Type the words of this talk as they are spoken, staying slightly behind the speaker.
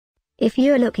If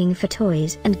you're looking for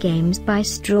toys and games by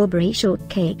Strawberry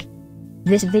Shortcake,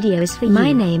 this video is for you.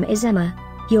 My name is Emma,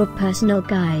 your personal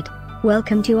guide.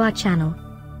 Welcome to our channel.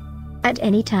 At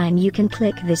any time you can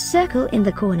click this circle in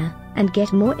the corner, and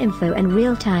get more info and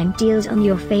real-time deals on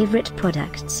your favorite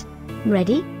products.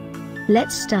 Ready?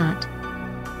 Let's start.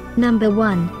 Number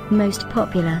 1, Most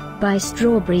Popular, by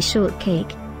Strawberry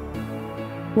Shortcake.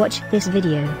 Watch this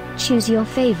video, choose your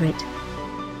favorite.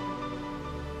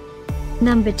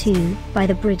 Number 2, by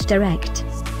the Bridge Direct.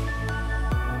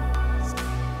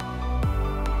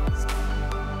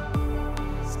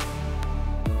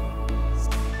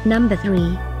 Number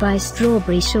 3, by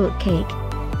Strawberry Shortcake.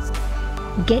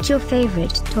 Get your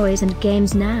favorite toys and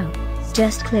games now.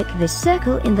 Just click this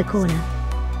circle in the corner.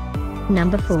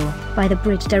 Number 4, by the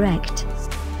Bridge Direct.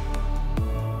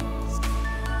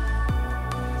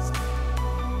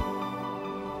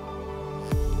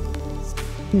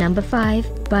 Number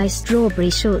 5, by Strawberry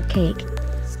Shortcake.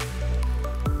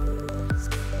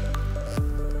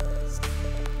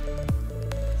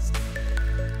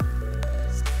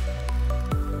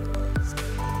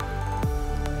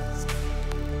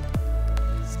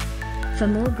 For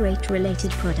more great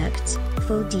related products,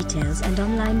 full details and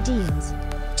online deals,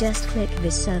 just click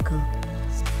this circle.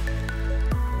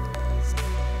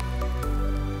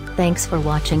 Thanks for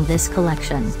watching this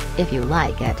collection. If you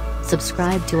like it,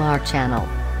 subscribe to our channel.